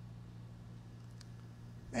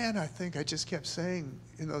 man, I think I just kept saying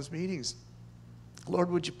in those meetings,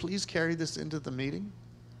 Lord, would you please carry this into the meeting?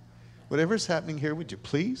 Whatever's happening here, would you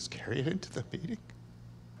please carry it into the meeting?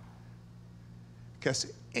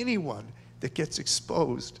 Because anyone that gets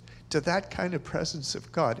exposed to that kind of presence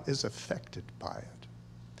of God is affected by it.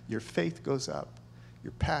 Your faith goes up,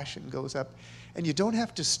 your passion goes up, and you don't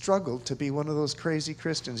have to struggle to be one of those crazy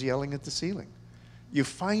Christians yelling at the ceiling. You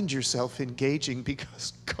find yourself engaging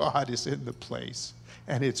because God is in the place,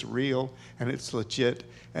 and it's real, and it's legit,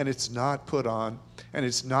 and it's not put on, and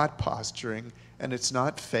it's not posturing, and it's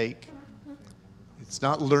not fake. It's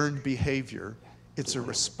not learned behavior. It's a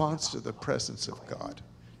response to the presence of God,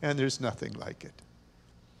 and there's nothing like it.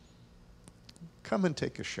 Come and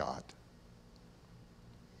take a shot.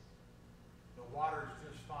 The water's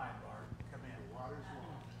just fine, Bart. Come in. Water's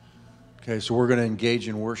warm. Okay, so we're going to engage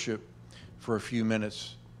in worship for a few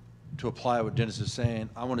minutes to apply what Dennis is saying.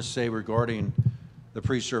 I want to say regarding the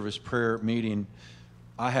pre-service prayer meeting,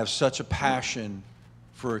 I have such a passion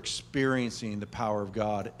for experiencing the power of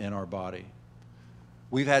God in our body.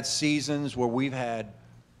 We've had seasons where we've had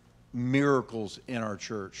miracles in our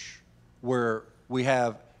church, where we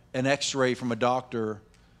have an x-ray from a doctor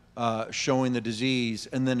showing the disease,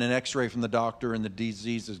 and then an x-ray from the doctor and the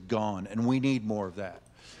disease is gone, and we need more of that.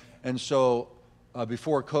 And so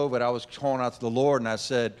before COVID, I was calling out to the Lord, and I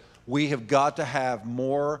said, we have got to have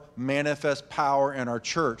more manifest power in our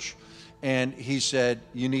church. And He said,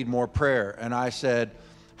 you need more prayer. And I said,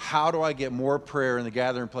 how do I get more prayer in the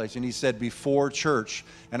gathering place? And He said, before church.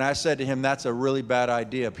 And I said to him, that's a really bad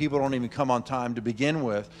idea. People don't even come on time to begin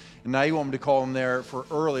with. And now you want me to call them there for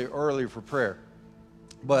early for prayer.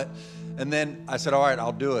 And then I said, all right,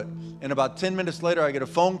 I'll do it. And about 10 minutes later, I get a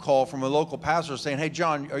phone call from a local pastor saying, hey,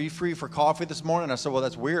 John, are you free for coffee this morning? And I said, well,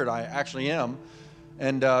 that's weird. I actually am.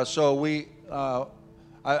 And so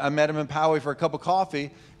I met him in Poway for a cup of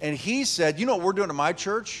coffee. And he said, you know what we're doing at my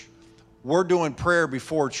church? We're doing prayer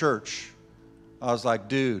before church. I was like,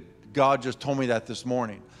 dude, God just told me that this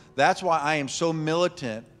morning. That's why I am so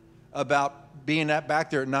militant about being back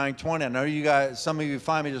there at 9:20. I know you guys, some of you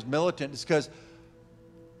find me just militant. It's because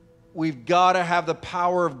we've got to have the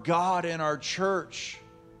power of God in our church.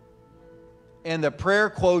 And the prayer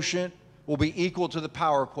quotient will be equal to the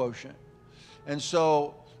power quotient. And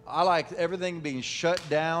so I like everything being shut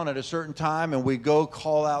down at a certain time, and we go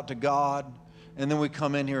call out to God, and then we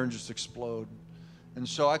come in here and just explode. And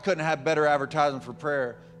so I couldn't have better advertising for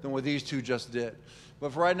prayer than what these two just did.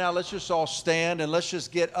 But for right now, let's just all stand and let's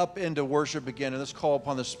just get up into worship again, and let's call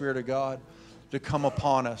upon the Spirit of God to come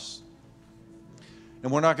upon us.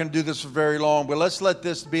 And we're not going to do this for very long, but let's let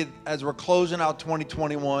this be, as we're closing out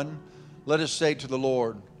 2021, let us say to the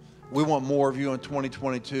Lord, we want more of you in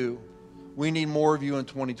 2022. We need more of you in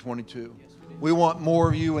 2022. We want more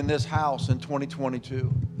of you in this house in 2022.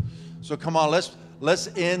 So come on, let's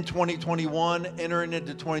end 2021, entering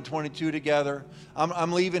into 2022 together.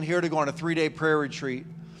 I'm leaving here to go on a 3-day prayer retreat,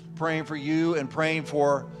 praying for you and praying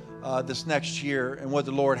for this next year and what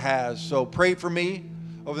the Lord has. So pray for me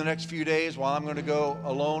over the next few days while I'm going to go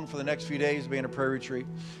alone for the next few days, be in a prayer retreat.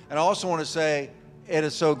 And I also want to say it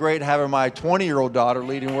is so great having my 20-year-old daughter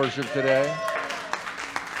leading worship today.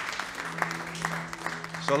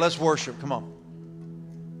 So let's worship. Come on.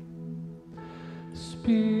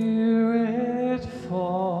 Spirit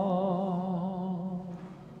fall.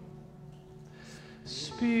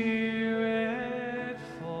 Spirit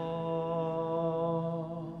fall.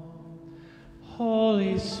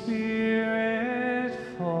 Holy Spirit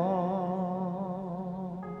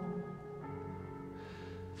fall.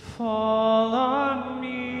 Fall on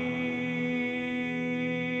me.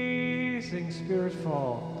 Sing Spirit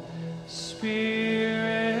fall.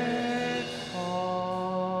 Spirit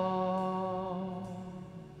fall.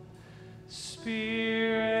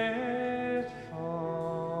 Spirit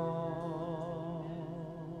fall.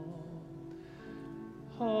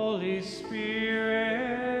 Holy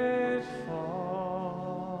Spirit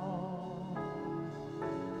fall.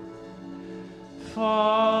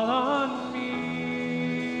 Fall on me.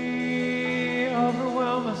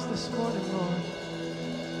 Overwhelm us this morning, Lord.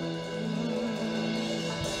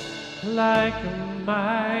 Like a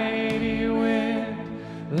mighty wind,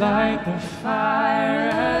 like the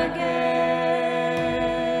fire again.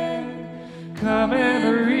 Come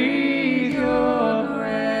and breathe your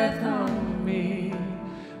breath on me.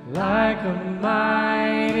 Like a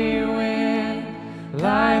mighty wind,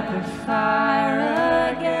 like the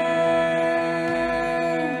fire again.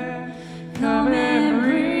 Come and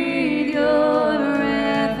breathe your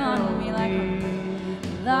breath on me.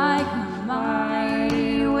 Like a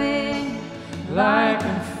mighty wind, like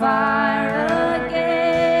a fire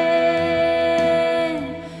again.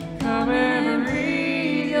 Come and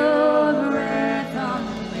breathe your breath on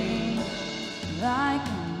me. Like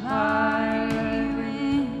a mighty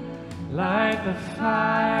wind, like the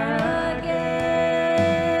fire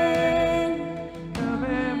again. Come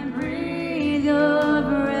and breathe your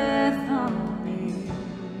breath on me.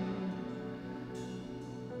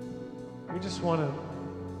 We just want to,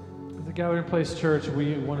 the Gathering Place Church,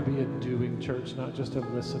 we want to be a doing church, not just a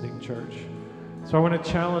listening church. So I want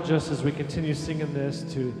to challenge us as we continue singing this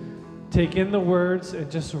to take in the words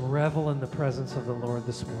and just revel in the presence of the Lord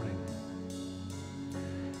this morning.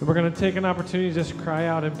 And we're going to take an opportunity to just cry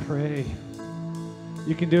out and pray.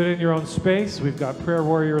 You can do it in your own space. We've got prayer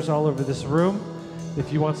warriors all over this room.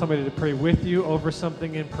 If you want somebody to pray with you over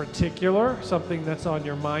something in particular, something that's on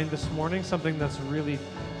your mind this morning, something that's really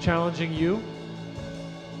challenging you,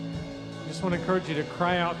 I just want to encourage you to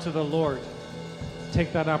cry out to the Lord.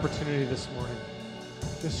 Take that opportunity this morning.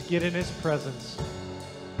 Just get in His presence.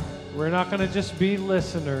 We're not going to just be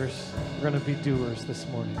listeners. We're going to be doers this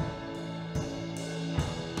morning.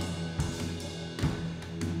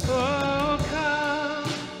 Oh,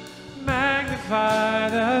 come, magnify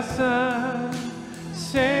the Son,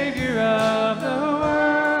 Savior of the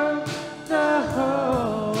world, the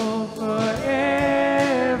hope for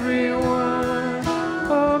everyone.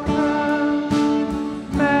 Oh, come,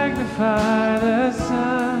 magnify the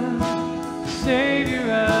Son,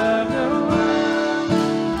 Savior of the world,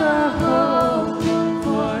 the hope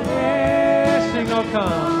for everyone. Sing, oh,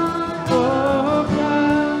 come. Oh,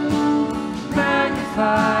 come,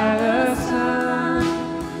 magnify the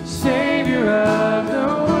Son, Savior of the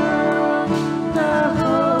world, the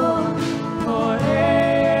hope for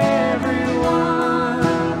everyone.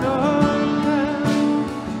 Oh,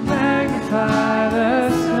 come, magnify the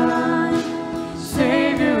Son,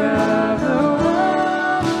 Savior of the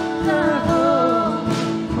world, the hope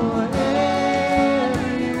for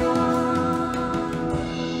everyone.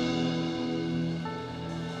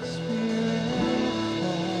 Spirit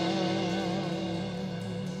fall.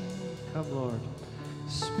 Come, Lord.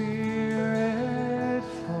 Spirit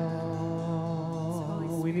fall.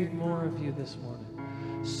 We need more of you this morning.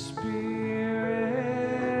 Spirit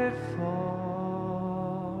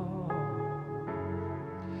fall.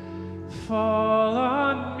 Fall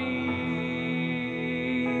on me.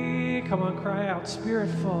 Come on, cry out. Spirit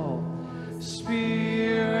fall.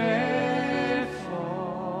 Spirit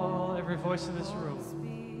fall. Every voice in this room.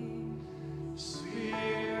 Spirit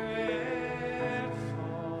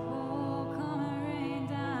fall. Come and rain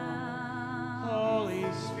down. Holy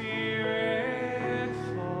Spirit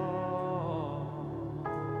fall.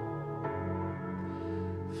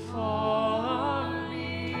 Fall on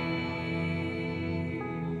me.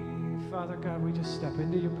 Father God, we just step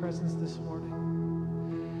into your presence this morning.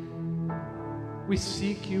 We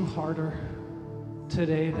seek you harder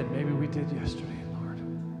today than maybe we did yesterday, Lord.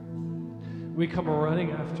 We come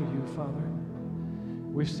running after you, Father.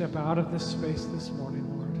 We step out of this space this morning,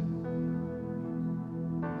 Lord.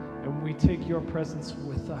 And we take your presence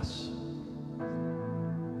with us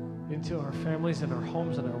into our families and our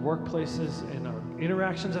homes and our workplaces and our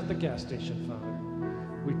interactions at the gas station, Father.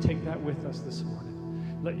 We take that with us this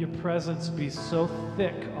morning. Let your presence be so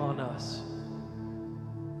thick on us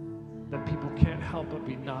that people can't help but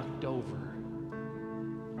be knocked over.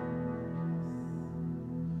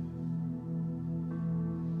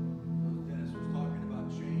 Dennis was talking about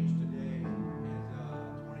change today, and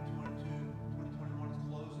 2021 is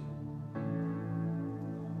closing.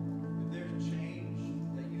 If there's change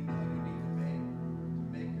that you know you need to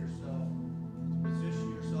make yourself, to position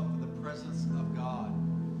yourself in the presence of God,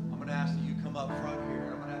 I'm going to ask that you come up front here,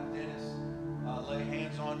 and I'm going to have Dennis lay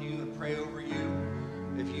hands on you and pray over you.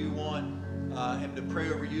 If you want him to pray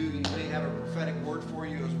over you, he may have a prophetic word for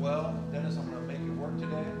you as well. Dennis, I'm going to make it work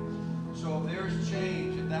today. So if there's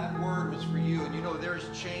change, and that word was for you, and you know there's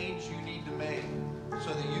change you need to make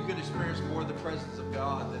so that you can experience more of the presence of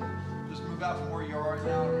God, then just move out from where you are right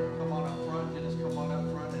now. Come on up front. Dennis, come on up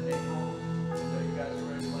front. And April, you guys are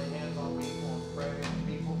ready to lay hands on people and pray over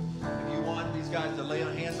people. If you want these guys to lay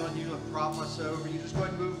hands on you and prophesy over you, just go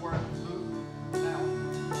ahead and move now.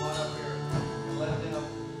 Come on up here and let them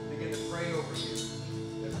begin to pray over you.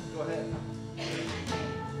 Go ahead.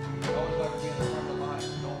 You always like to be in the front of the line.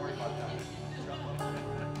 Don't worry about that. You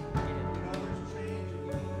know there's change that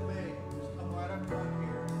you need to make. Just come right up front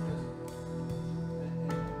here.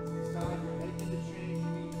 It's time you're making the change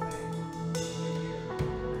you need to make.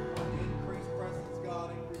 Increase presence, God.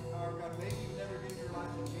 Increase power, God. Maybe you've never given your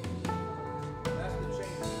life to Jesus. That's the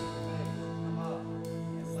change you need to make. Come up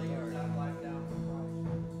and lay your life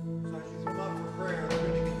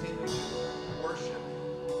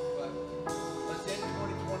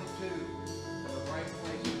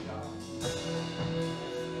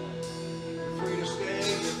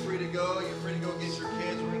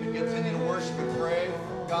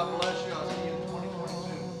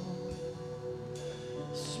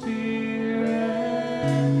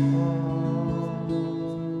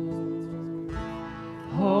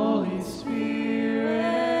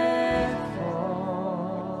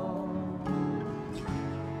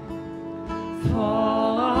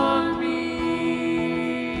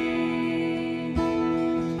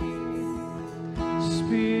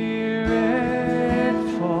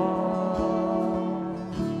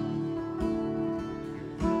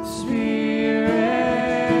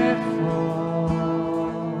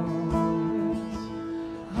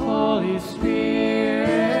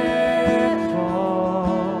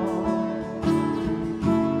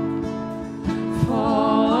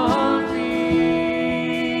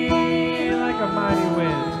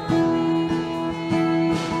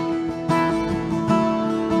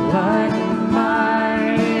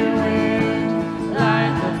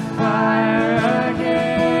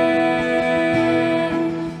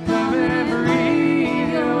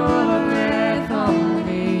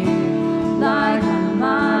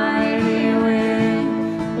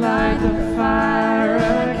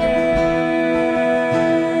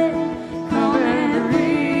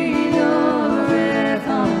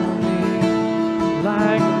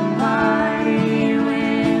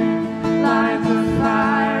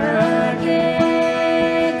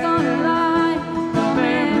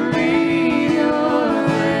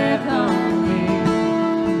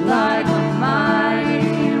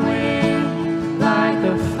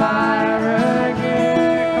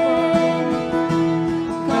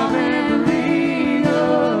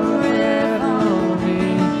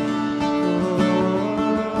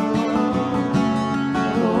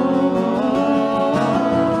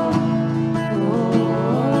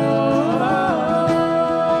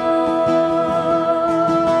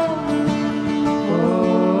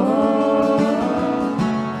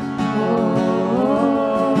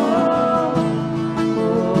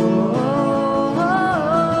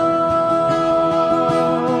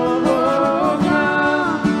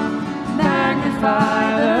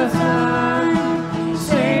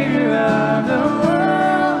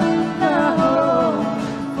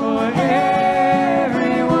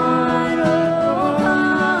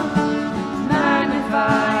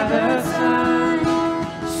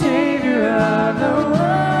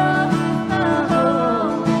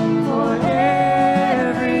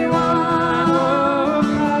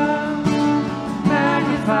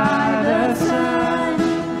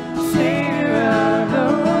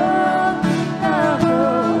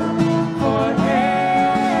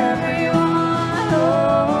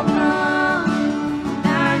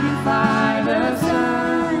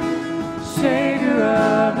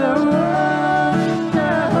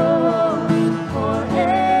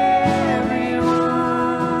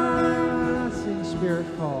Spirit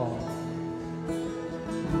fall.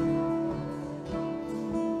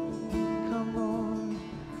 Come on,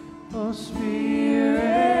 oh Spirit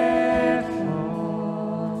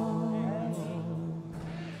fall.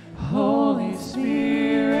 Holy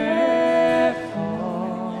Spirit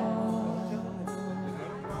fall.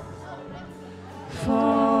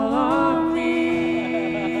 Fall on me.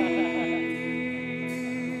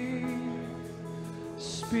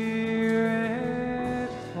 Spirit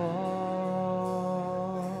fall.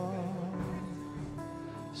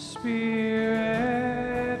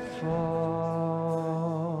 Spirit fall.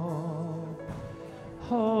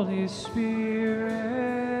 Holy Spirit